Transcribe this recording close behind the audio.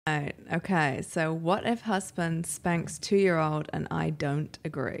Right. Okay. So, what if husband spanks 2-year-old and I don't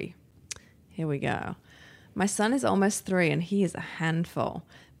agree? Here we go. My son is almost 3 and he is a handful,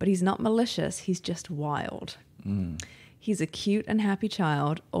 but he's not malicious. He's just wild. He's a cute and happy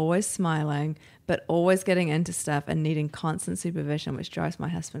child, always smiling, but always getting into stuff and needing constant supervision, which drives my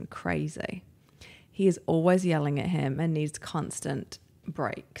husband crazy. He is always yelling at him and needs constant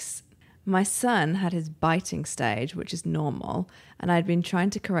breaks. My son had his biting stage, which is normal, and I'd been trying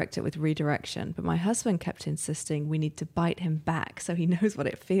to correct it with redirection, but my husband kept insisting we need to bite him back so he knows what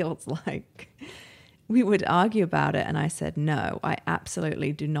it feels like. We would argue about it, and I said, no, I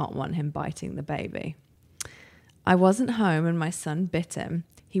absolutely do not want him biting the baby. I wasn't home and my son bit him.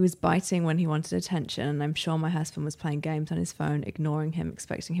 He was biting when he wanted attention, and I'm sure my husband was playing games on his phone, ignoring him,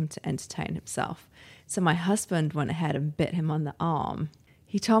 expecting him to entertain himself. So my husband went ahead and bit him on the arm.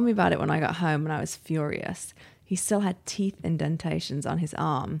 He told me about it when I got home and I was furious. He still had teeth indentations on his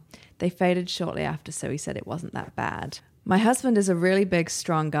arm. They faded shortly after, so he said it wasn't that bad. My husband is a really big,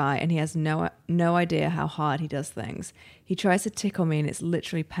 strong guy, and he has no idea how hard he does things. He tries to tickle me and it's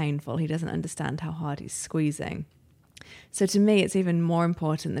literally painful. He doesn't understand how hard he's squeezing. So to me, it's even more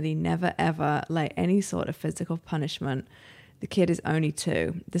important that he never, ever lay any sort of physical punishment. The kid is only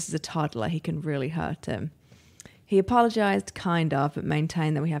 2. This is a toddler. He can really hurt him. He apologized, kind of, but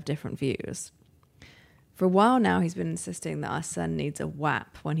maintained that we have different views. For a while now, he's been insisting that our son needs a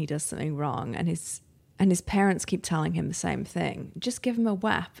whap when he does something wrong, and his parents keep telling him the same thing. Just give him a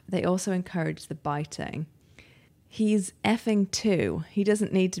whap. They also encourage the biting. He's effing 2. He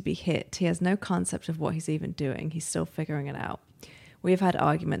doesn't need to be hit. He has no concept of what he's even doing. He's still figuring it out. We have had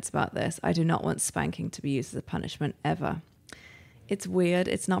arguments about this. I do not want spanking to be used as a punishment ever. It's weird.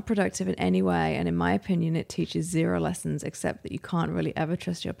 It's not productive in any way. And in my opinion, it teaches 0 lessons except that you can't really ever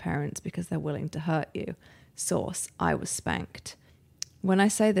trust your parents because they're willing to hurt you. Source, I was spanked. When I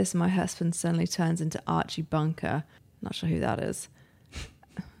say this, my husband suddenly turns into Archie Bunker. Not sure who that is.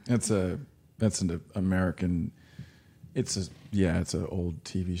 That's an American. It's an old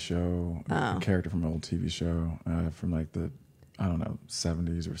TV show. A character from an old TV show from like the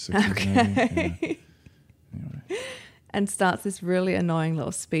 70s or 60s. Okay. Maybe. Yeah. Anyway. And starts this really annoying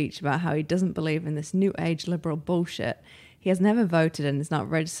little speech about how he doesn't believe in this new age liberal bullshit. He has never voted and is not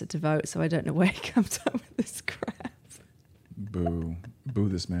registered to vote, so I don't know where he comes up with this crap. Boo. Boo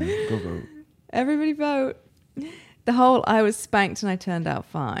this man. Go vote. Everybody vote. The whole I was spanked and I turned out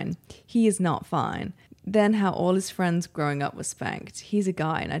fine. He is not fine. Then how all his friends growing up were spanked. He's a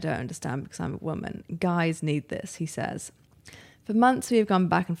guy and I don't understand because I'm a woman. Guys need this, he says. For months we have gone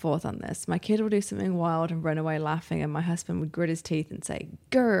back and forth on this. My kid will do something wild and run away laughing, and my husband would grit his teeth and say,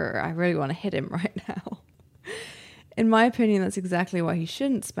 "Grr, I really want to hit him right now." In my opinion, that's exactly why he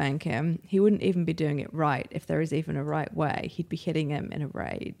shouldn't spank him. He wouldn't even be doing it right. If there is even a right way, he'd be hitting him in a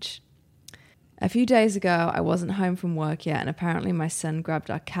rage. A few days ago, I wasn't home from work yet, and apparently my son grabbed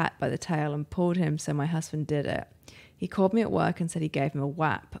our cat by the tail and pulled him, so my husband did it. He called me at work and said he gave him a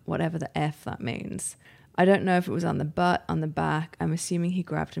whap, whatever the F that means. I don't know if it was on the butt, on the back. I'm assuming he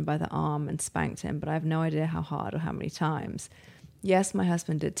grabbed him by the arm and spanked him, but I have no idea how hard or how many times. Yes, my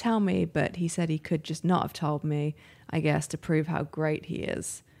husband did tell me, but he said he could just not have told me, I guess, to prove how great he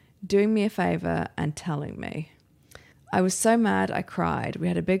is. Doing me a favor and telling me. I was so mad I cried. We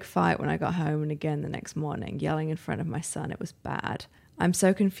had a big fight when I got home and again the next morning, yelling in front of my son. It was bad. I'm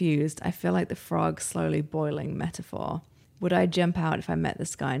so confused. I feel like the frog slowly boiling metaphor. Would I jump out if I met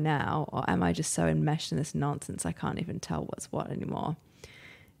this guy now, or am I just so enmeshed in this nonsense I can't even tell what's what anymore?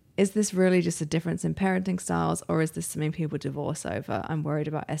 Is this really just a difference in parenting styles, or is this something people divorce over? I'm worried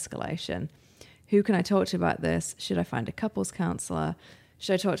about escalation. Who can I talk to about this? Should I find a couples counselor?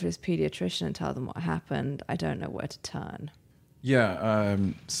 Should I talk to his pediatrician and tell them what happened? I don't know where to turn. Yeah,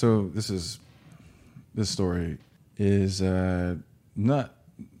 so this story is not,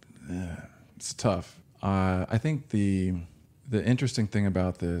 it's tough. I think the interesting thing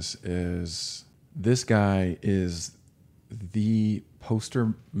about this is this guy is the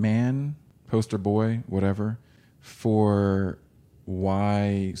poster boy, whatever, for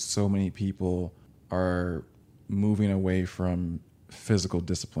why so many people are moving away from physical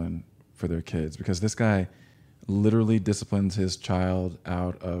discipline for their kids, because this guy literally disciplines his child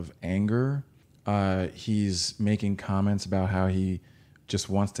out of anger. He's making comments about how he just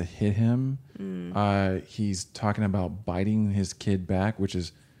wants to hit him. He's talking about biting his kid back, which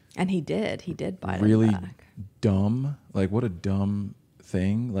is... And he did bite really him back. Dumb. Like, what a dumb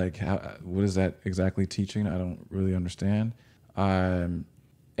thing. Like, what is that exactly teaching? I don't really understand. And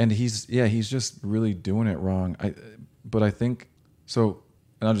he's just really doing it wrong. But I think, so,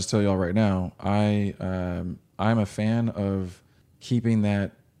 and I'll just tell y'all right now, I'm a fan of keeping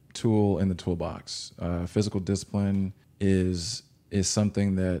that tool in the toolbox. Physical discipline is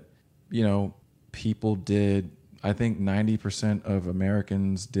something that, you know, people did. I think 90% of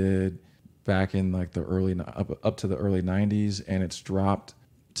Americans did back in like the up to the early 90s, and it's dropped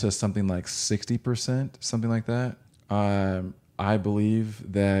to something like 60%, something like that. I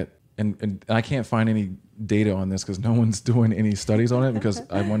believe that, and I can't find any data on this because no one's doing any studies on it, because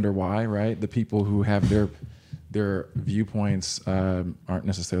I wonder why, right? The people who have their viewpoints aren't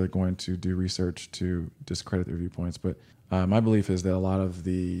necessarily going to do research to discredit their viewpoints. But my belief is that a lot of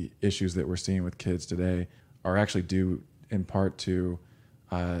the issues that we're seeing with kids today are actually due in part to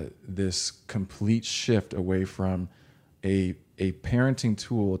this complete shift away from a parenting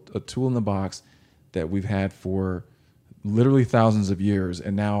tool, a tool in the box that we've had for literally thousands of years,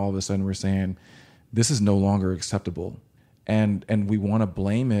 and now all of a sudden we're saying this is no longer acceptable, and we want to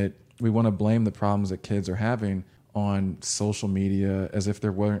blame it. We want to blame the problems that kids are having on social media, as if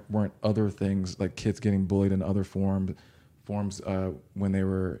there weren't other things, like kids getting bullied in other forms when they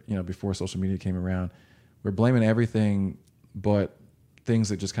were, you know, before social media came around. We're blaming everything but things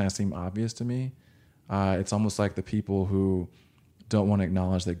that just kind of seem obvious to me. It's almost like the people who don't want to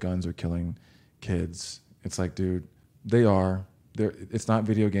acknowledge that guns are killing kids. It's like, dude, they are. It's not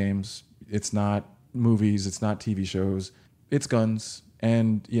video games. It's not movies. It's not TV shows. It's guns.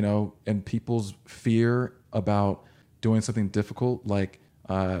 And, you know, and people's fear about doing something difficult, like,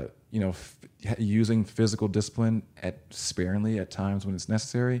 you know, using physical discipline sparingly at times when it's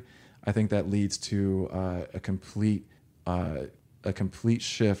necessary, I think that leads to a complete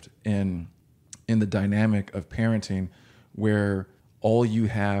shift in the dynamic of parenting, where all you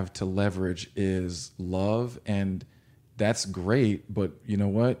have to leverage is love. And that's great, but you know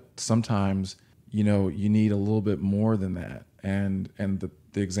what? Sometimes, you know, you need a little bit more than that. And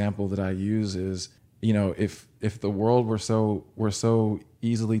the example that I use is, you know, if the world were so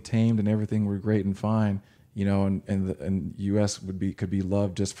easily tamed and everything were great and fine, you know, and the U.S. could be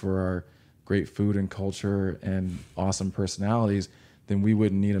loved just for our great food and culture and awesome personalities, then we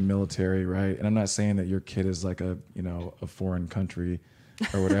wouldn't need a military, right? And I'm not saying that your kid is like a foreign country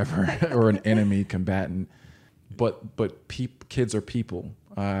or whatever or an enemy combatant, but kids are people.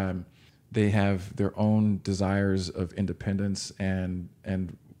 They have their own desires of independence, and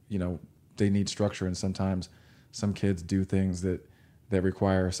you know, they need structure, and sometimes some kids do things that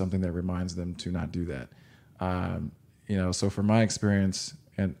require something that reminds them to not do that. You know, so from my experience,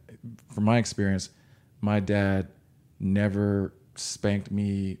 my dad never spanked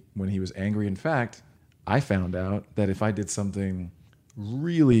me when he was angry. In fact, I found out that if I did something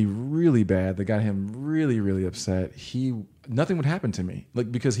really, really bad that got him really, really upset, nothing would happen to me. Like,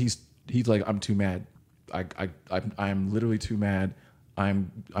 because he's like, I'm too mad. I'm literally too mad.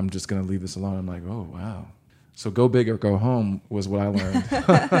 I'm just gonna leave this alone. I'm like, oh wow. So go big or go home was what I learned.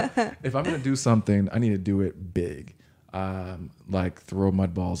 If I'm gonna do something, I need to do it big. Like throw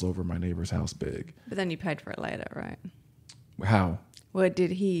mud balls over my neighbor's house big. But then you paid for it later, right? How? Well,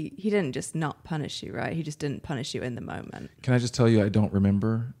 he didn't just not punish you, right? He just didn't punish you in the moment. Can I just tell you, I don't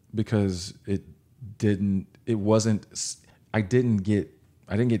remember, because I didn't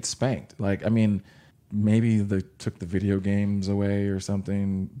get spanked. Like, I mean, maybe they took the video games away or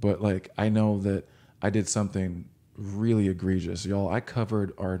something, but like, I know that I did something really egregious. Y'all, I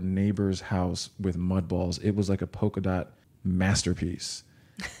covered our neighbor's house with mud balls. It was like a polka dot masterpiece.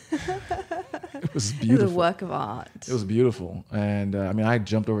 It was beautiful. It was a work of art. It was beautiful. And I mean, I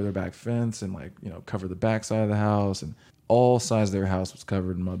jumped over their back fence and, like, you know, covered the back side of the house, and all sides of their house was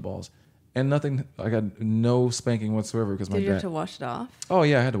covered in mud balls. And nothing, I got no spanking whatsoever because my dad... Did you have to wash it off? Oh,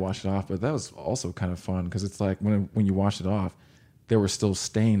 yeah, I had to wash it off. But that was also kind of fun, because it's like when you wash it off, there were still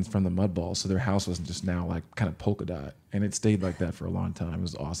stains from the mud balls. So their house was just now like kind of polka dot. And it stayed like that for a long time. It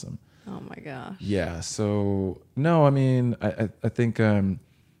was awesome. Oh, my gosh. Yeah. So, no, I mean, I think... but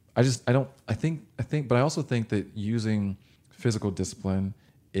I also think that using physical discipline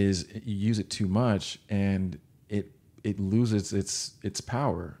is, you use it too much and it loses its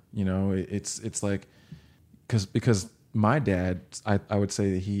power. You know, it's like, because my dad, I would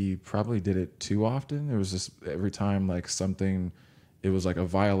say that he probably did it too often. It was just every time like something, it was like a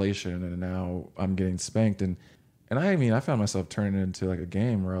violation, and now I'm getting spanked. And I mean, I found myself turning it into like a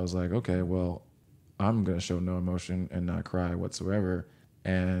game where I was like, okay, well, I'm going to show no emotion and not cry whatsoever.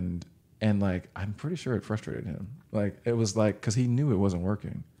 And like, I'm pretty sure it frustrated him. Like, it was like, cause he knew it wasn't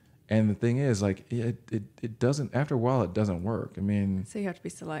working. And the thing is, like, it doesn't, after a while, it doesn't work. I mean, so you have to be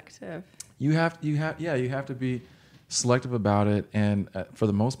selective. You have to be selective about it. And for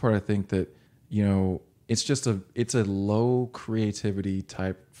the most part, I think that, you know, it's a low creativity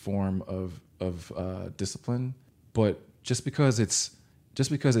type form of discipline, but just because it's just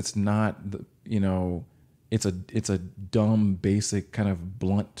because it's not the, it's a dumb, basic kind of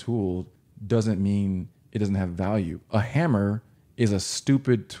blunt tool doesn't mean it doesn't have value. A hammer is a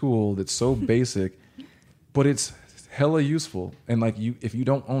stupid tool that's so basic, but it's hella useful. And like if you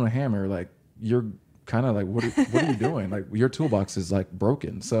don't own a hammer, like you're kind of like, what are you doing? Like your toolbox is like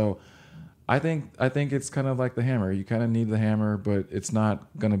broken. So I think it's kind of like the hammer. You kind of need the hammer, but it's not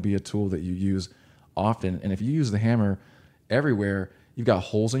going to be a tool that you use often. And if you use the hammer everywhere, you've got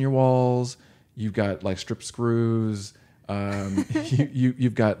holes in your walls, you've got like strip screws,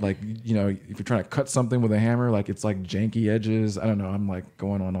 you've got like, if you're trying to cut something with a hammer, like it's like janky edges. I don't know. I'm like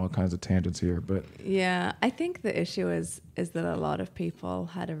going on all kinds of tangents here, but yeah, I think the issue is that a lot of people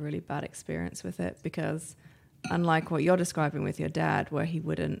had a really bad experience with it, because unlike what you're describing with your dad, where he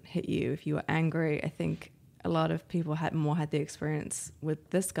wouldn't hit you if you were angry, I think a lot of people had the experience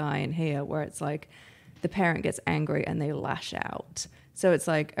with this guy in here, where it's like the parent gets angry and they lash out. So it's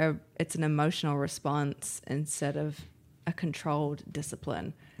like it's an emotional response instead of a controlled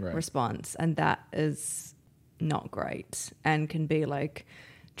discipline response. And that is not great and can be like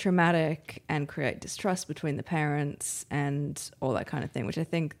traumatic and create distrust between the parents and all that kind of thing, which I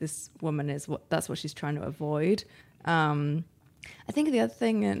think this woman that's what she's trying to avoid. I think the other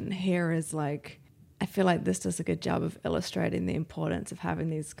thing in here is like, I feel like this does a good job of illustrating the importance of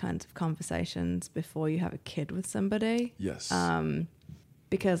having these kinds of conversations before you have a kid with somebody. Yes.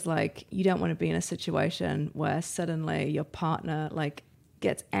 Because like you don't want to be in a situation where suddenly your partner like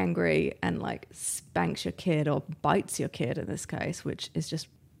gets angry and like spanks your kid or bites your kid in this case, which is just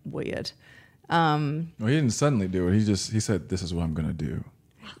weird. Well, he didn't suddenly do it. He said, "This is what I'm gonna do."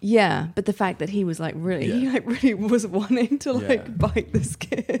 Yeah, but the fact that he was like he like really was wanting to like bite this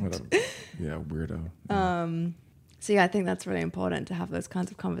kid. Weirdo. So yeah, I think that's really important to have those kinds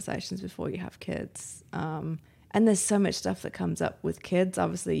of conversations before you have kids. And there's so much stuff that comes up with kids.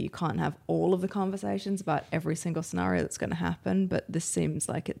 Obviously, you can't have all of the conversations about every single scenario that's going to happen, but this seems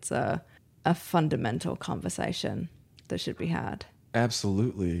like it's a fundamental conversation that should be had.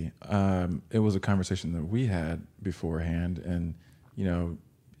 Absolutely. It was a conversation that we had beforehand. And,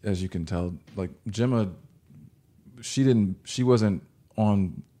 as you can tell, like Gemma, she didn't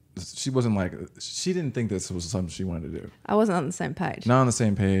think this was something she wanted to do. I wasn't on the same page. Not on the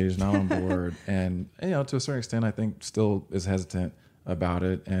same page, not on board. And, to a certain extent, I think still is hesitant about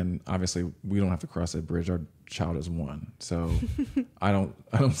it. And obviously we don't have to cross that bridge. Our child is one. So I don't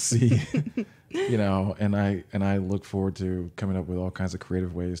see, and I look forward to coming up with all kinds of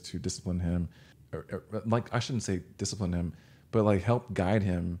creative ways to discipline him. Or, like, I shouldn't say discipline him, but like help guide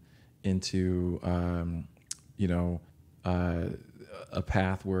him into, a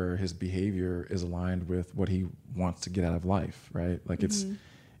path where his behavior is aligned with what he wants to get out of life, right? Like it's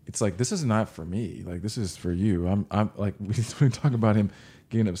like, this is not for me. Like, this is for you. I'm like, we talk about him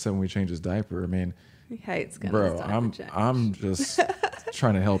getting upset when we change his diaper. I mean, he hates getting bro, his diaper changed. I'm just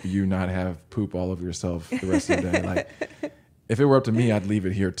trying to help you not have poop all over yourself the rest of the day. Like, if it were up to me, I'd leave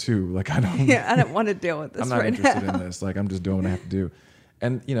it here too. Like, I don't want to deal with this. I'm not right interested now. in this. Like, I'm just doing what I have to do.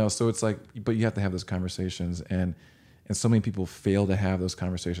 And, so it's like, but you have to have those conversations, and so many people fail to have those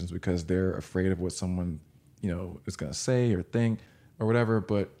conversations because they're afraid of what someone, is going to say or think or whatever.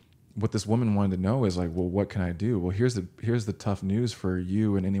 But what this woman wanted to know is like, well, what can I do? Well, here's the tough news for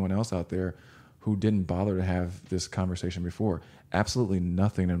you and anyone else out there who didn't bother to have this conversation before. Absolutely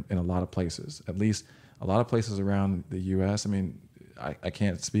nothing in a lot of places, at least a lot of places around the U.S. I mean, I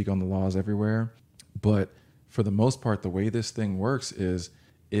can't speak on the laws everywhere, but for the most part, the way this thing works is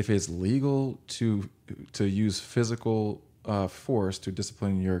if it's legal to use physical force to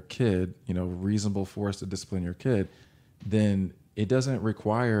discipline your kid, reasonable force to discipline your kid, then it doesn't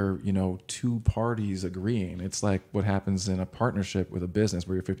require, two parties agreeing. It's like what happens in a partnership with a business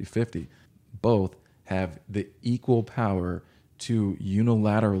where you're 50-50. Both have the equal power to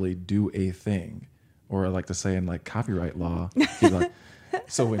unilaterally do a thing. Or I like to say in like copyright law,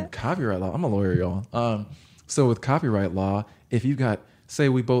 so in copyright law, I'm a lawyer, y'all. So with copyright law, if you got, say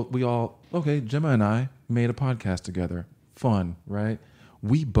Gemma and I made a podcast together. Fun, right?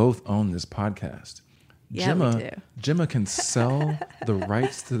 We both own this podcast. Yeah, we do. Gemma can sell the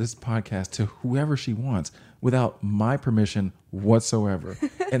rights to this podcast to whoever she wants without my permission whatsoever.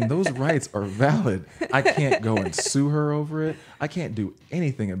 And those rights are valid. I can't go and sue her over it. I can't do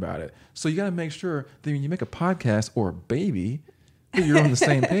anything about it. So you got to make sure that when you make a podcast or a baby, that you're on the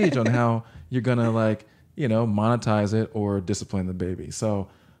same page on how you're going to monetize it or discipline the baby. So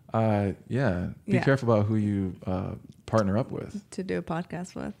be careful about who you partner up with. To do a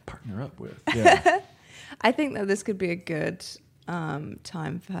podcast with. Partner up with, yeah. I think that this could be a good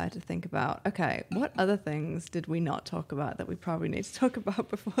time for her to think about, okay, what other things did we not talk about that we probably need to talk about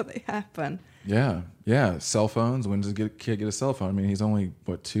before they happen? Yeah. Cell phones. When does a kid get a cell phone? I mean, he's only,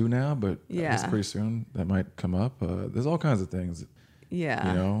 2 now, but I guess Yeah. pretty soon that might come up. There's all kinds of things. Yeah.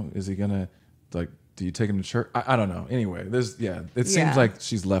 You know, is he going to, like, do you take him to church? I don't know. Anyway, it Yeah. seems like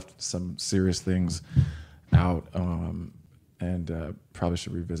she's left some serious things out, and probably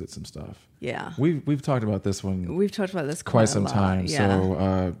should revisit some stuff. Yeah. We've talked about this one We've talked about this quite a some lot. time. Yeah.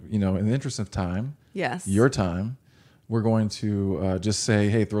 So, in the interest of time, yes. your time, we're going to just say,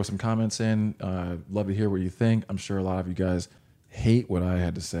 hey, throw some comments in. Love to hear what you think. I'm sure a lot of you guys hate what I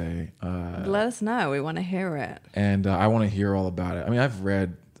had to say. Let us know. We want to hear it. And I want to hear all about it. I mean, I've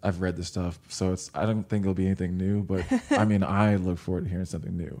read the stuff, so I don't think it'll be anything new, but I mean, I look forward to hearing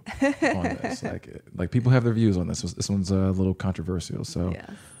something new on this. Like people have their views on this. This one's a little controversial. So,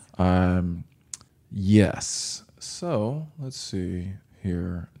 yes. So let's see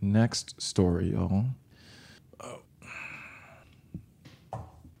here. Next story, y'all.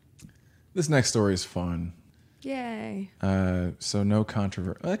 This next story is fun. Yay. So no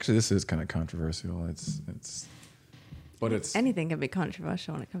controversy. Actually, this is kind of controversial. But it's Anything can be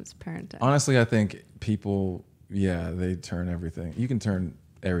controversial when it comes to parenting. honestly, I think people, they turn everything. You can turn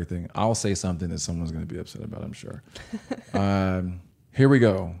everything. I'll say something that someone's going to be upset about, I'm sure. Here we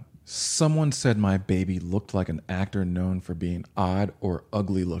go. Someone said my baby looked like an actor known for being odd or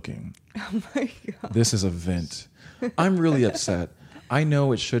ugly looking. Oh my God. This is a vent. I'm really upset. I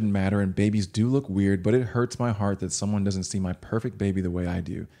know it shouldn't matter and babies do look weird, but it hurts my heart that someone doesn't see my perfect baby the way I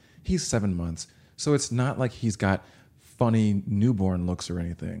do. He's 7 months, so it's not like he's got funny newborn looks or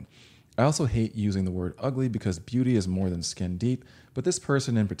anything. I also hate using the word ugly because beauty is more than skin deep, but this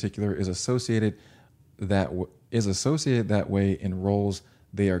person in particular is associated that way in roles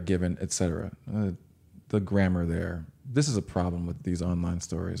they are given, etc. The grammar there. This is a problem with these online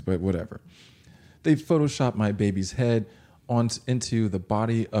stories, but whatever. They photoshopped my baby's head into the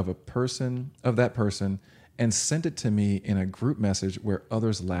body of that person, and sent it to me in a group message where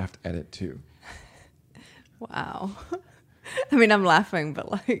others laughed at it too. Wow. I mean, I'm laughing,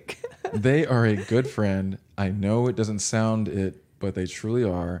 but like... They are a good friend. I know it doesn't sound it, but they truly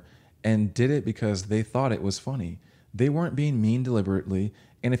are, and did it because they thought it was funny. They weren't being mean deliberately,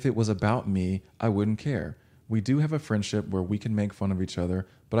 and if it was about me, I wouldn't care. We do have a friendship where we can make fun of each other,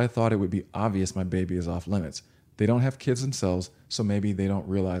 but I thought it would be obvious my baby is off limits. They don't have kids themselves, so maybe they don't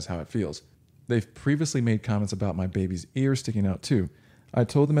realize how it feels. They've previously made comments about my baby's ears sticking out too. I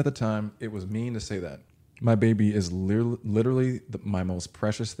told them at the time it was mean to say that. My baby is literally my most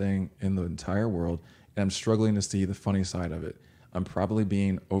precious thing in the entire world, and I'm struggling to see the funny side of it. I'm probably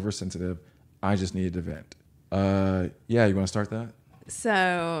being oversensitive. I just needed to vent. You want to start that?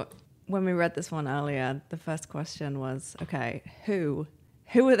 So when we read this one earlier, the first question was, okay, who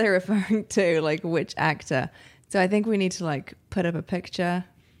are they referring to? Like, which actor? So I think we need to like put up a picture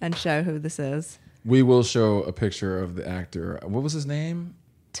and show who this is. We will show a picture of the actor. What was his name?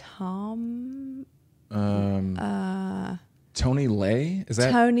 Tony Lay? Is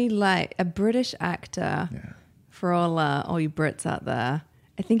that Tony Lay, a British actor? Yeah. For all you Brits out there,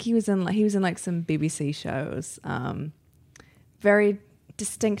 I think he was in like some BBC shows. Very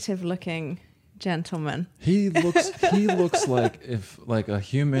distinctive looking gentleman. He looks like if like a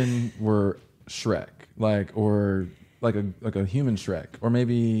human were Shrek, or like a human Shrek, or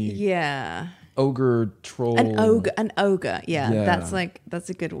maybe ogre troll. An ogre. Yeah. That's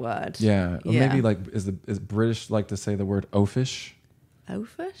a good word. Yeah, or maybe like is British like to say the word oafish?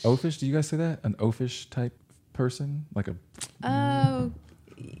 Oafish? Oafish? Do you guys say that? An oafish type person, like a. Oh,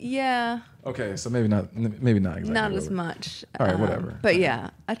 yeah. Okay, so maybe not exactly. Not as much. All right, whatever. But yeah,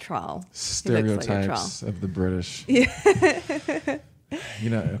 a troll. Stereotypes of the British. Yeah.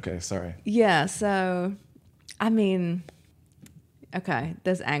 Okay, sorry. Yeah, so, I mean, okay,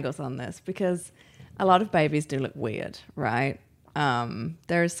 there's angles on this because a lot of babies do look weird, right?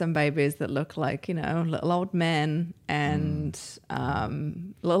 There are some babies that look like, little old men and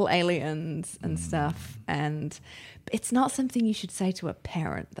little aliens and stuff. And it's not something you should say to a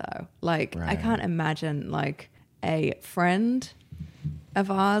parent, though. Like, I can't imagine, like, a friend of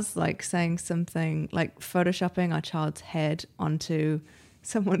ours, like, saying something, like, photoshopping our child's head onto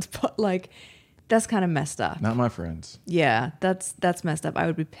someone's butt. Like, that's kind of messed up. Not my friends. Yeah, that's messed up. I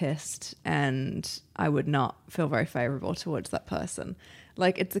would be pissed and I would not feel very favorable towards that person.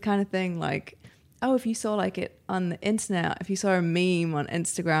 Like, it's the kind of thing like, oh, if you saw like it on the internet, if you saw a meme on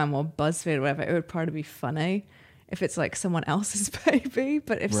Instagram or BuzzFeed or whatever, it would probably be funny if it's like someone else's baby.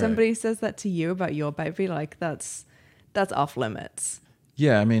 But if somebody says that to you about your baby, like that's off limits.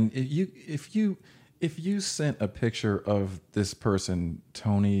 Yeah, I mean, if if you sent a picture of this person,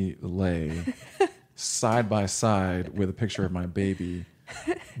 Tony Lay, side by side with a picture of my baby,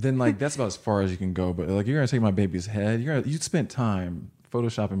 then like that's about as far as you can go. But like you're gonna take my baby's head, you spent time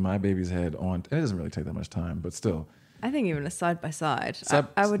photoshopping my baby's head on. It doesn't really take that much time, but still. I think even a side by side,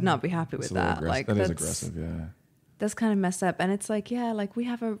 I would not be happy with that. Like that is aggressive, yeah. That's kind of messed up. And it's like, yeah, like we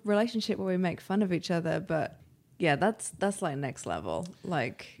have a relationship where we make fun of each other, but yeah, that's like next level,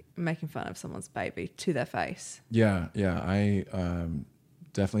 like making fun of someone's baby to their face. Yeah, I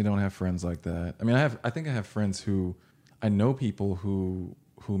definitely don't have friends like that. I mean, I think I have friends who, I know people who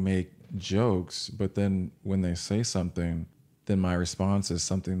make jokes, but then when they say something, then my response is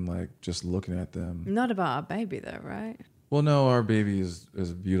something like just looking at them. Not about our baby though, right? Well, no, our baby is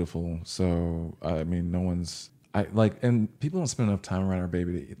beautiful. So I mean, and people don't spend enough time around our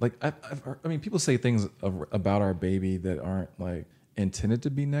baby. I mean, people say things about our baby that aren't like intended to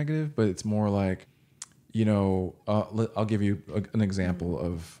be negative, but it's more like, you know, I'll give you an example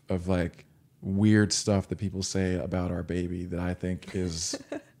of like weird stuff that people say about our baby that I think is,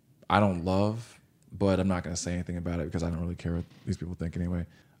 I don't love, but I'm not going to say anything about it because I don't really care what these people think anyway.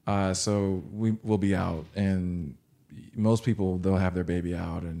 So we'll be out, and most people, they'll have their baby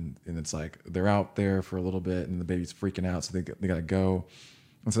out, and it's like they're out there for a little bit and the baby's freaking out, so they got to go.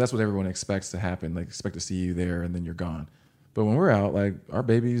 And so that's what everyone expects to happen. They expect to see you there and then you're gone. But when we're out, like our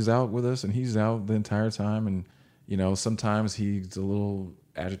baby's out with us and he's out the entire time. And, you know, sometimes he's a little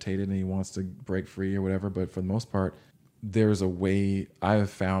agitated and he wants to break free or whatever. But for the most part, there's a way, we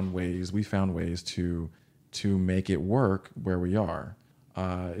found ways to make it work where we are.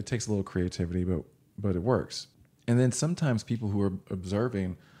 It takes a little creativity, but it works. And then sometimes people who are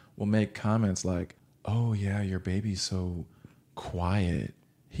observing will make comments like, oh yeah, your baby's so quiet.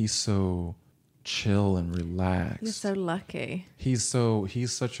 He's so chill and relaxed. You're so lucky. He's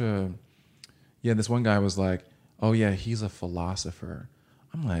such a, yeah, this one guy was like, oh yeah, he's a philosopher.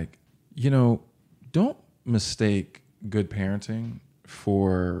 I'm like, you know, don't mistake good parenting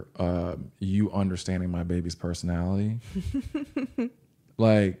for you understanding my baby's personality.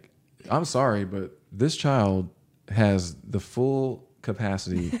 Like, I'm sorry, but this child has the full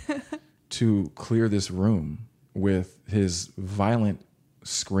capacity to clear this room with his violent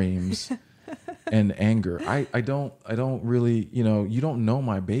screams and anger. I don't really, you know, you don't know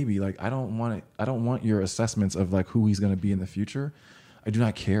my baby. Like, I don't want your assessments of like who he's going to be in the future. I do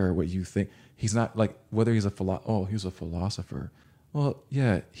not care what you think. He's not like, whether he's he's a philosopher. Well,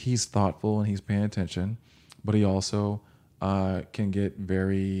 yeah, he's thoughtful and he's paying attention, but he also can get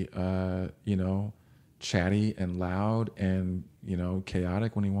very, you know, chatty and loud and, you know,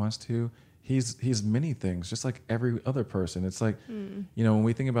 chaotic when he wants to. He's many things, just like every other person. It's like, you know, when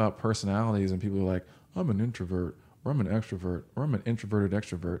we think about personalities and people are like, I'm an introvert or I'm an extrovert or I'm an introverted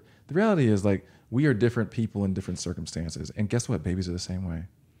extrovert. The reality is like we are different people in different circumstances. And guess what? Babies are the same way.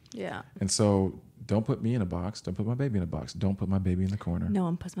 Yeah. And so don't put me in a box. Don't put my baby in a box. Don't put my baby in the corner. No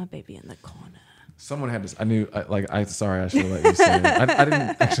one puts my baby in the corner. Someone had this. Sorry, I should have let you say it. I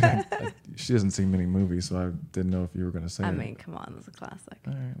didn't actually. She doesn't see many movies, so I didn't know if you were going to say it. I mean, come on, it's a classic.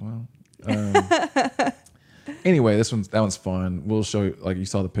 All right, well. Anyway, that one's fun. We'll show you, like you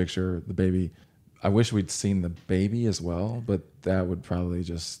saw the picture, the baby. I wish we'd seen the baby as well, but that would probably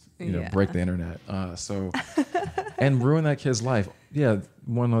just, you know, break the internet. And ruin that kid's life. Yeah,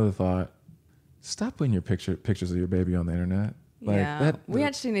 one other thought. Stop putting your pictures of your baby on the internet. Like we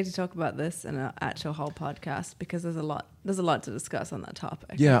actually need to talk about this in an actual whole podcast because there's a lot to discuss on that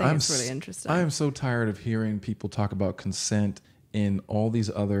topic. Yeah, I think it's really interesting. I am so tired of hearing people talk about consent in all these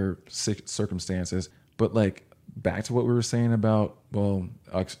other circumstances, but like back to what we were saying about, well,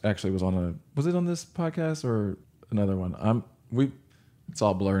 actually was it on this podcast or another one? It's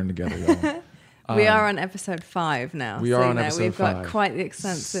all blurring together, y'all. We are on episode 5 now. We are on episode we've 5. Got quite the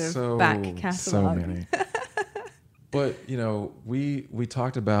extensive back catalog. So many. But, you know, we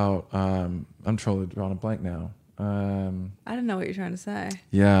talked about, I'm totally drawing a blank now. I don't know what you're trying to say.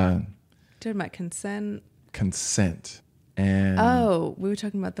 Yeah. Talking about consent. Consent. And we were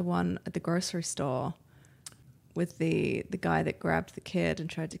talking about the one at the grocery store with the guy that grabbed the kid and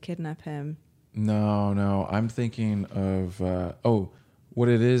tried to kidnap him. No. I'm thinking of, what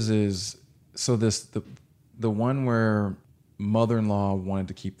it is, so the one where mother-in-law wanted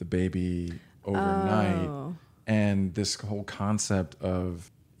to keep the baby overnight. Oh. And this whole concept of,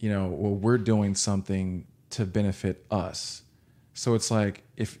 you know, well, we're doing something to benefit us. So it's like,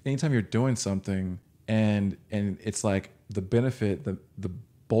 if anytime you're doing something and it's like the benefit, the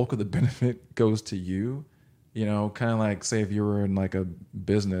bulk of the benefit goes to you, you know, kind of like, say if you were in like a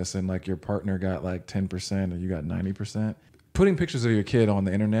business and like your partner got like 10% and you got 90%, putting pictures of your kid on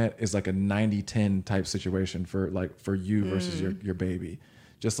the internet is like a 90-10 type situation for you versus your baby.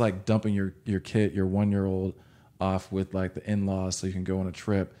 Just like dumping your kid, your 1-year-old off with like the in-laws so you can go on a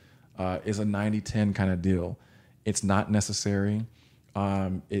trip is a 90-10 kind of deal. It's not necessary.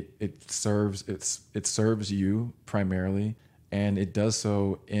 It serves you primarily, and it does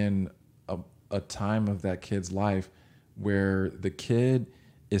so in a time of that kid's life where the kid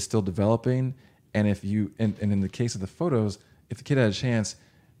is still developing. And if you, and in the case of the photos, if the kid had a chance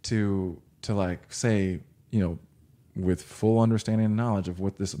to like say, with full understanding and knowledge of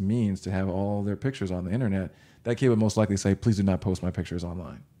what this means to have all their pictures on the internet, that kid would most likely say, please do not post my pictures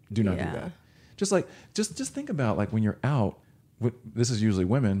online. Do not do that. Just think about like when you're out, this is usually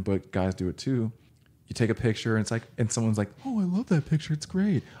women, but guys do it too. You take a picture and it's like, and someone's like, oh, I love that picture. It's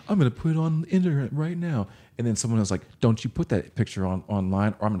great. I'm going to put it on the internet right now. And then someone else like, don't you put that picture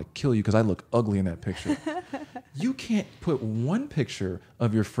online or I'm going to kill you because I look ugly in that picture. You can't put one picture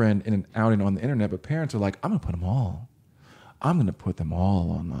of your friend in an outing on the internet, but parents are like, I'm going to put them all. I'm going to put them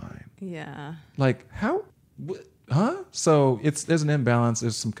all online. Yeah. Like how, huh? So there's an imbalance.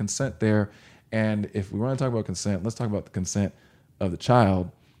 There's some consent there. And if we want to talk about consent, let's talk about the consent of the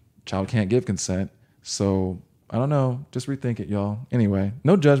child. Child can't give consent. So I don't know. Just rethink it, y'all. Anyway,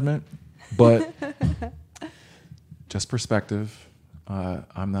 no judgment, but just perspective.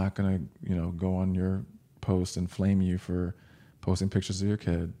 I'm not going to, go on your post and flame you for posting pictures of your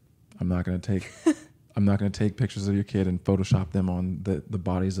kid. I'm not going to take pictures of your kid and Photoshop them on the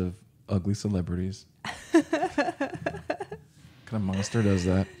bodies of ugly celebrities. What kind of monster does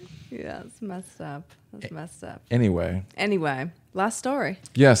that? Yeah, it's messed up. That's messed up. Anyway, last story.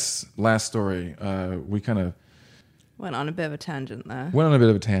 Yes, last story. We kind of went on a bit of a tangent there.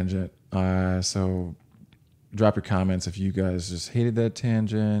 So drop your comments if you guys just hated that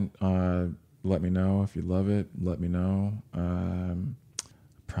tangent. Let me know if you love it. Let me know.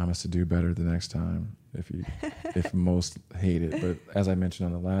 Promise to do better the next time if most hate it. But as I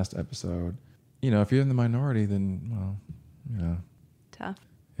mentioned on the last episode, if you're in the minority, then tough.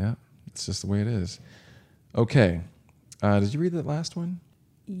 Yeah, it's just the way it is. Okay. Did you read that last one?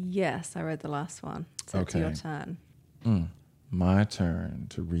 Yes, I read the last one. So it's your turn. My turn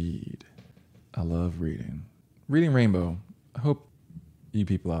to read. I love reading. Reading Rainbow. I hope you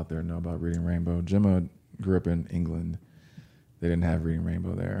people out there know about Reading Rainbow. Gemma grew up in England. They didn't have Reading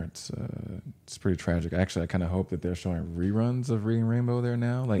Rainbow there. It's pretty tragic. Actually, I kind of hope that they're showing reruns of Reading Rainbow there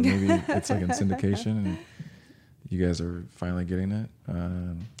now. Like maybe it's like in syndication and you guys are finally getting it.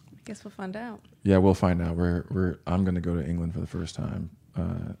 I guess we'll find out. Yeah, we'll find out. I'm going to go to England for the first time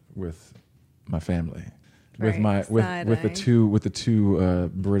with my family, with the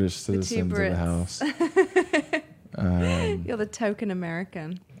two British citizens of the house. You're the token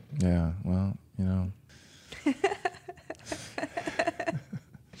American. Yeah, well,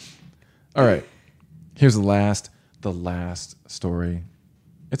 All right, here's the last story.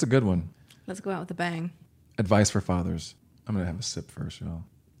 It's a good one. Let's go out with a bang. Advice for fathers. I'm going to have a sip first, y'all.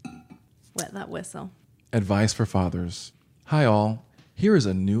 Wet that whistle. Advice for fathers. Hi, all. Here is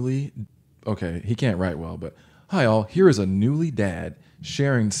a okay, he can't write well, but hi, all. Here is a newly dad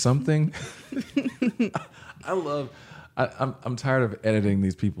sharing something. I'm tired of editing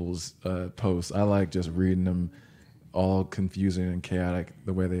these people's posts. I like just reading them all confusing and chaotic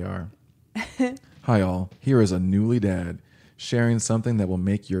the way they are. Hi, all. Here is a newly dad sharing something that will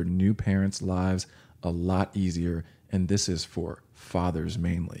make your new parents' lives a lot easier, and this is for fathers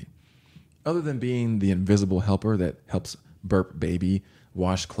mainly. Other than being the invisible helper that helps burp baby,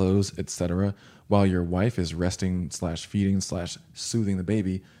 wash clothes, etc., while your wife is resting/feeding/soothing the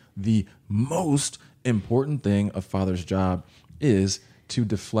baby, the most important thing a father's job is to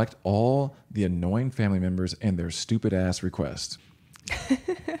deflect all the annoying family members and their stupid ass requests.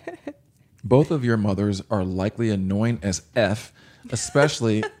 Both of your mothers are likely annoying as F,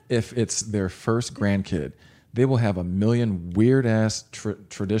 especially if it's their first grandkid. They will have a million weird-ass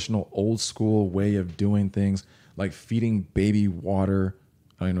traditional old-school way of doing things, like feeding baby water.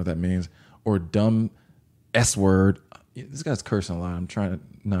 I don't even know what that means. Or dumb S-word. This guy's cursing a lot. I'm trying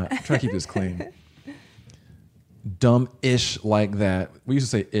to keep this clean. Dumb-ish like that. We used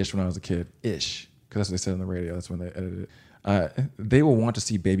to say ish when I was a kid. Ish. Because that's what they said on the radio. That's when they edited it. They will want to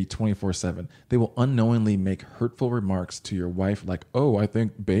see baby 24/7. They will unknowingly make hurtful remarks to your wife like, oh, I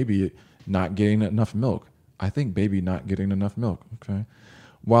think baby not getting enough milk. I think baby not getting enough milk. Okay.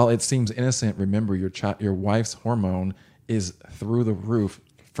 While it seems innocent, remember your wife's hormone is through the roof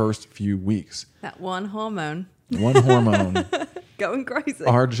first few weeks. That one hormone. Going crazy.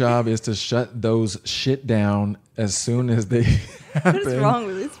 Our job is to shut those shit down as soon as they happen. What is wrong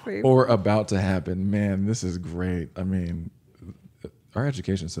with this people? Or about to happen. Man, this is great. I mean, our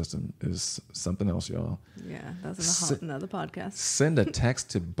education system is something else, y'all. Yeah, that's another podcast. Send a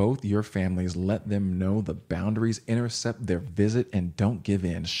text to both your families. Let them know the boundaries. Intercept their visit and don't give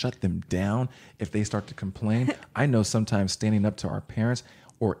in. Shut them down if they start to complain. I know sometimes standing up to our parents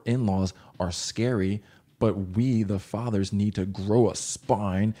or in-laws are scary, but we, the fathers, need to grow a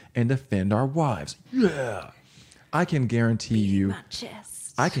spine and defend our wives. Yeah. I can guarantee you.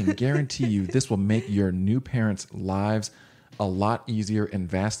 I can guarantee you this will make your new parents' lives a lot easier and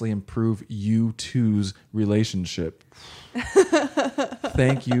vastly improve you two's relationship.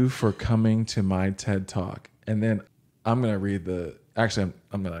 Thank you for coming to my TED Talk. And then I'm going to read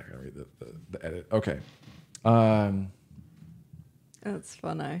I'm not going to read the edit. Okay. That's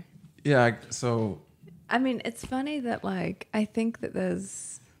funny. Yeah. I mean, it's funny that like, I think that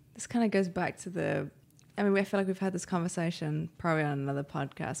this kind of goes back to I feel like we've had this conversation probably on another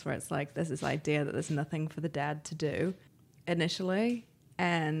podcast where it's like, there's this idea that there's nothing for the dad to do initially,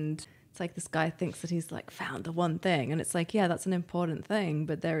 and it's like this guy thinks that he's like found the one thing, and it's like, yeah, that's an important thing,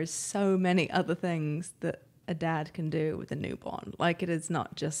 but there is so many other things that a dad can do with a newborn. Like it is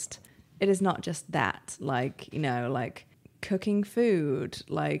not just that, like, you know, like cooking food,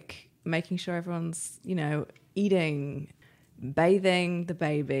 like making sure everyone's, you know, eating, bathing the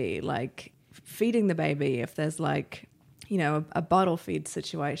baby, like feeding the baby if there's like, you know, a bottle feed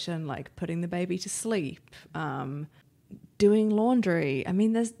situation, like putting the baby to sleep, doing laundry. I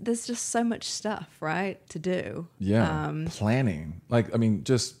mean, there's just so much stuff, right, to do. Yeah. Planning. Like, I mean,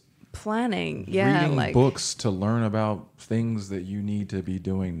 just planning. Yeah. Reading like books to learn about things that you need to be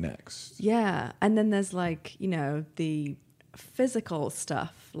doing next. Yeah. And then there's like, you know, the physical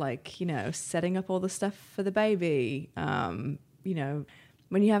stuff, like, you know, setting up all the stuff for the baby. You know,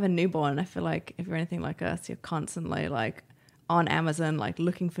 when you have a newborn, I feel like if you're anything like us, you're constantly like on Amazon, like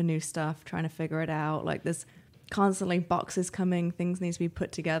looking for new stuff, trying to figure it out. Like there's constantly boxes coming, things need to be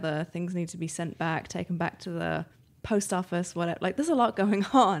put together, things need to be sent back, taken back to the post office, whatever. Like there's a lot going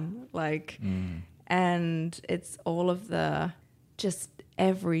on, like, and it's all of the just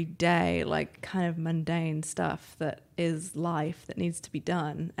everyday, like kind of mundane stuff that is life that needs to be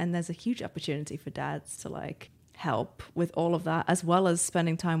done. And there's a huge opportunity for dads to like help with all of that, as well as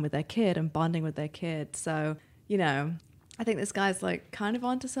spending time with their kid and bonding with their kid. So, you know, I think this guy's like kind of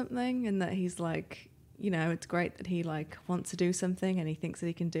onto something, and that he's like, you know, it's great that he like wants to do something and he thinks that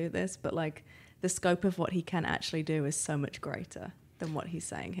he can do this, but like the scope of what he can actually do is so much greater than what he's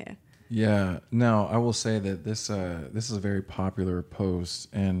saying here. Yeah. Now, I will say that this is a very popular post,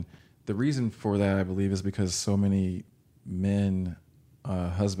 and the reason for that, I believe, is because so many men,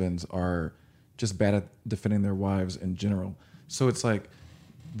 husbands, are just bad at defending their wives in general. So it's like,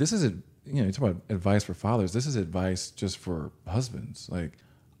 this is you talk about advice for fathers. This is advice just for husbands. Like,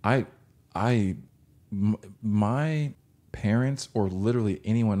 my parents, or literally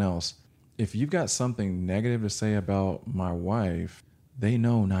anyone else, if you've got something negative to say about my wife, they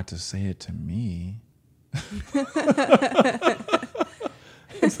know not to say it to me.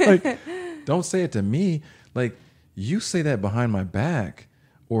 It's like, don't say it to me. Like, you say that behind my back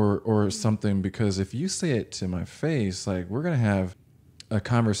or something, because if you say it to my face, like, we're going to have a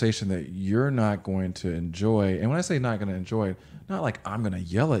conversation that you're not going to enjoy. And when I say not going to enjoy, not like I'm going to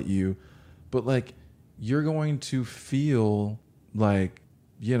yell at you, but like, you're going to feel like,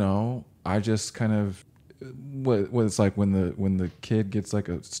 you know, I just kind of, what it's like when the kid gets like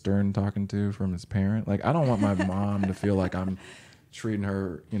a stern talking to from his parent. Like, I don't want my mom to feel like I'm treating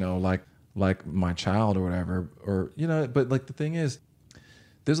her, you know, like my child or whatever, or, you know. But like, the thing is,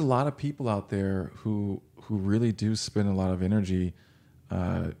 there's a lot of people out there who really do spend a lot of energy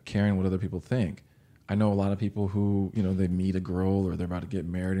caring what other people think. I know a lot of people who, you know, they meet a girl or they're about to get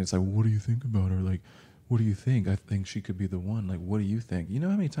married, and it's like, what do you think about her? Like, what do you think? I think she could be the one. Like, what do you think? You know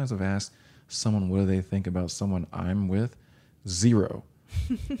how many times I've asked someone what do they think about someone I'm with? 0.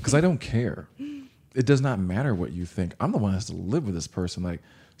 Because I don't care. It does not matter what you think. I'm the one that has to live with this person. Like,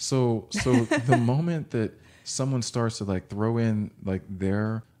 so the moment that someone starts to like throw in like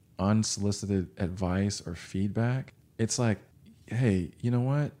their unsolicited advice or feedback, it's like, hey, you know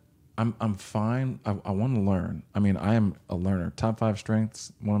what? I'm fine. I want to learn. I mean, I am a learner. Top 5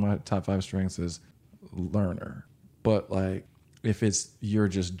 strengths. One of my top 5 strengths is learner. But like, if you're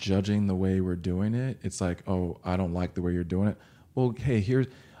just judging the way we're doing it, it's like, oh, I don't like the way you're doing it. Well, hey,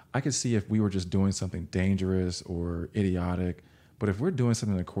 I could see if we were just doing something dangerous or idiotic, but if we're doing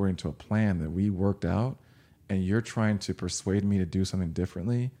something according to a plan that we worked out, and you're trying to persuade me to do something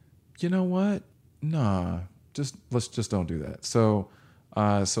differently, you know what? Nah, let's just don't do that. So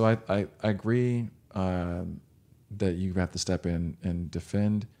I agree that you have to step in and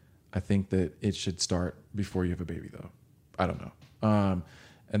defend. I think that it should start before you have a baby, though. I don't know.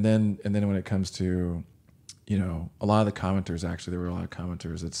 And then when it comes to, a lot of the commenters, actually, there were a lot of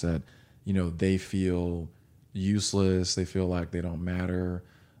commenters that said, they feel useless. They feel like they don't matter.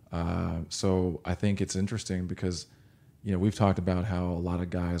 So I think it's interesting because, we've talked about how a lot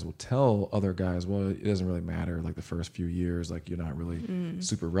of guys will tell other guys, well, it doesn't really matter. Like the first few years, like you're not really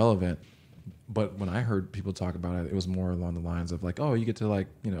super relevant. But when I heard people talk about it, it was more along the lines of like, oh, you get to like,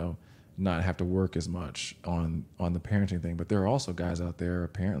 not have to work as much on the parenting thing. But there are also guys out there,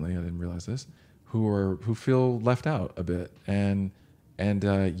 apparently, I didn't realize this, who feel left out a bit. And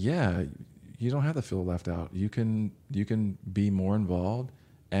yeah, you don't have to feel left out. You can be more involved.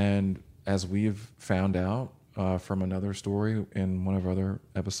 And as we've found out from another story in one of our other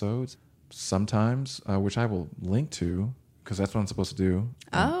episodes, sometimes, which I will link to, because that's what I'm supposed to do.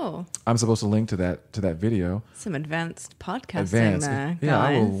 Oh. I'm supposed to link to that video. Some advanced podcasting there, Yeah,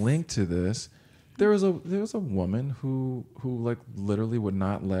 guys. I will link to this. There was a woman who like literally would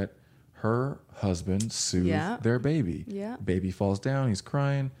not let her husband soothe their baby. Yeah. Baby falls down, he's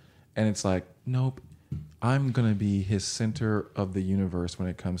crying, and it's like, nope, I'm gonna be his center of the universe when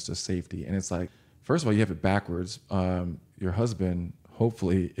it comes to safety. And it's like, first of all, you have it backwards. Your husband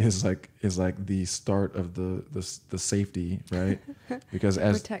hopefully is like the start of the safety, right? Because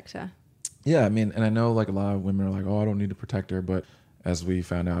as protector. Yeah, I mean, and I know like a lot of women are like, oh, I don't need to protect her, but as we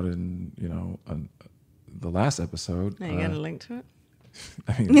found out in on the last episode, Are you gonna link to it?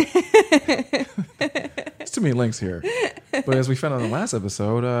 I mean, there's too many links here. But as we found out in the last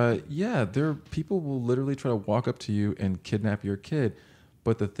episode, people will literally try to walk up to you and kidnap your kid.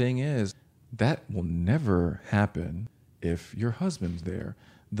 But the thing is, that will never happen if your husband's there.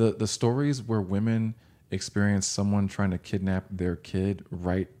 The stories where women experience someone trying to kidnap their kid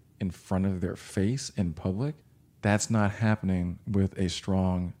right in front of their face in public, that's not happening with a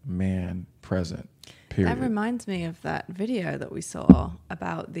strong man present. Period. That reminds me of that video that we saw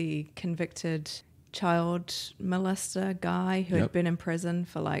about the convicted child molester guy who had been in prison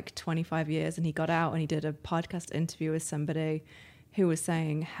for like 25 years, and he got out and he did a podcast interview with somebody who was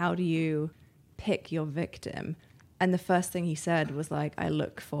saying, how do you pick your victim? And the first thing he said was like, I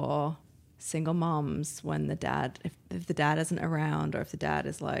look for single moms when the dad, if the dad isn't around, or if the dad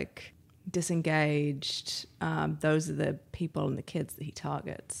is like disengaged, those are the people and the kids that he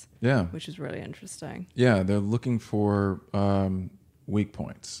targets. Yeah. Which is really interesting. Yeah, they're looking for weak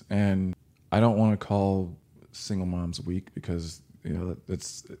points. And I don't want to call single moms weak because,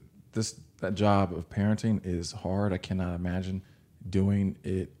 that job of parenting is hard. I cannot imagine doing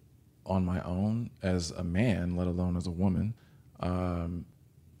it on my own as a man, let alone as a woman.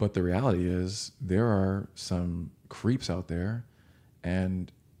 But the reality is there are some creeps out there,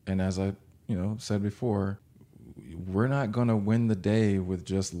 and as I said before, we're not going to win the day with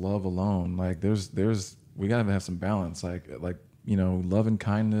just love alone. Like we got to have some balance. Like love and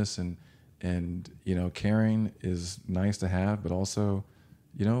kindness and caring is nice to have, but also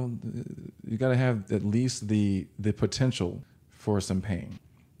you got to have at least the potential for some pain,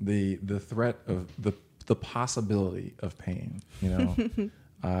 the threat of the possibility of pain.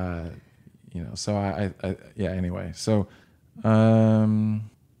 So anyway. So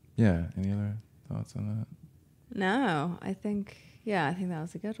any other thoughts on that? No, I think that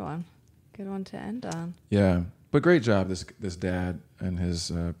was a good one. Good one to end on. Yeah, but great job, this dad and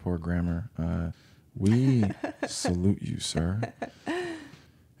his poor grammar. We salute you, sir,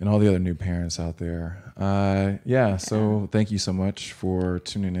 and all the other new parents out there. So thank you so much for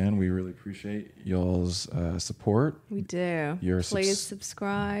tuning in. We really appreciate y'all's support. We do. Please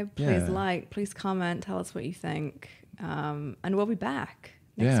subscribe. Please like. Please comment. Tell us what you think. And we'll be back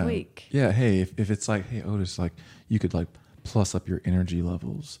next week. Yeah. Hey, if it's like, hey, Otis, like you could like plus up your energy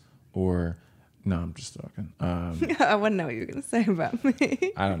levels, or no, I'm just talking. I wouldn't know what you were gonna say about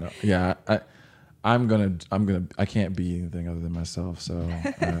me. I don't know. Yeah, I can't be anything other than myself. So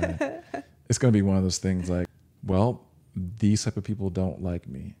it's gonna be one of those things like, well, these type of people don't like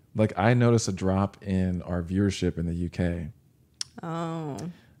me. Like I noticed a drop in our viewership in the UK. Oh.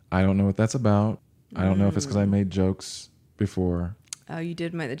 I don't know what that's about. I don't know if it's because I made jokes before. Oh, you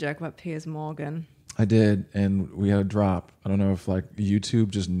did make the joke about Piers Morgan. I did, and we had a drop. I don't know if like YouTube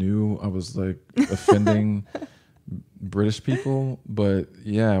just knew I was like offending British people, but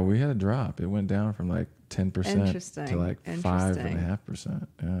yeah, we had a drop. It went down from like 10% to like 5.5%.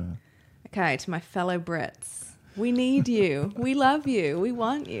 Yeah. Okay, to my fellow Brits, we need you. We love you. We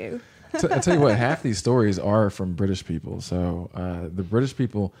want you. I tell you what, half these stories are from British people. So the British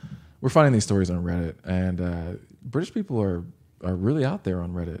people, we're finding these stories on Reddit, and British people are really out there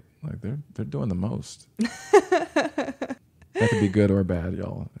on Reddit. Like they're doing the most. That could be good or bad,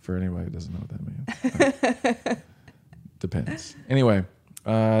 y'all. For anybody who doesn't know what that means. depends. Anyway,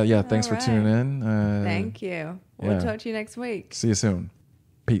 yeah, thanks for All tuning right. in. Thank you. We'll yeah. talk to you next week. See you soon.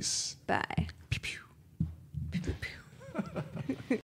 Peace. Bye. Pew, pew. Pew, pew, pew.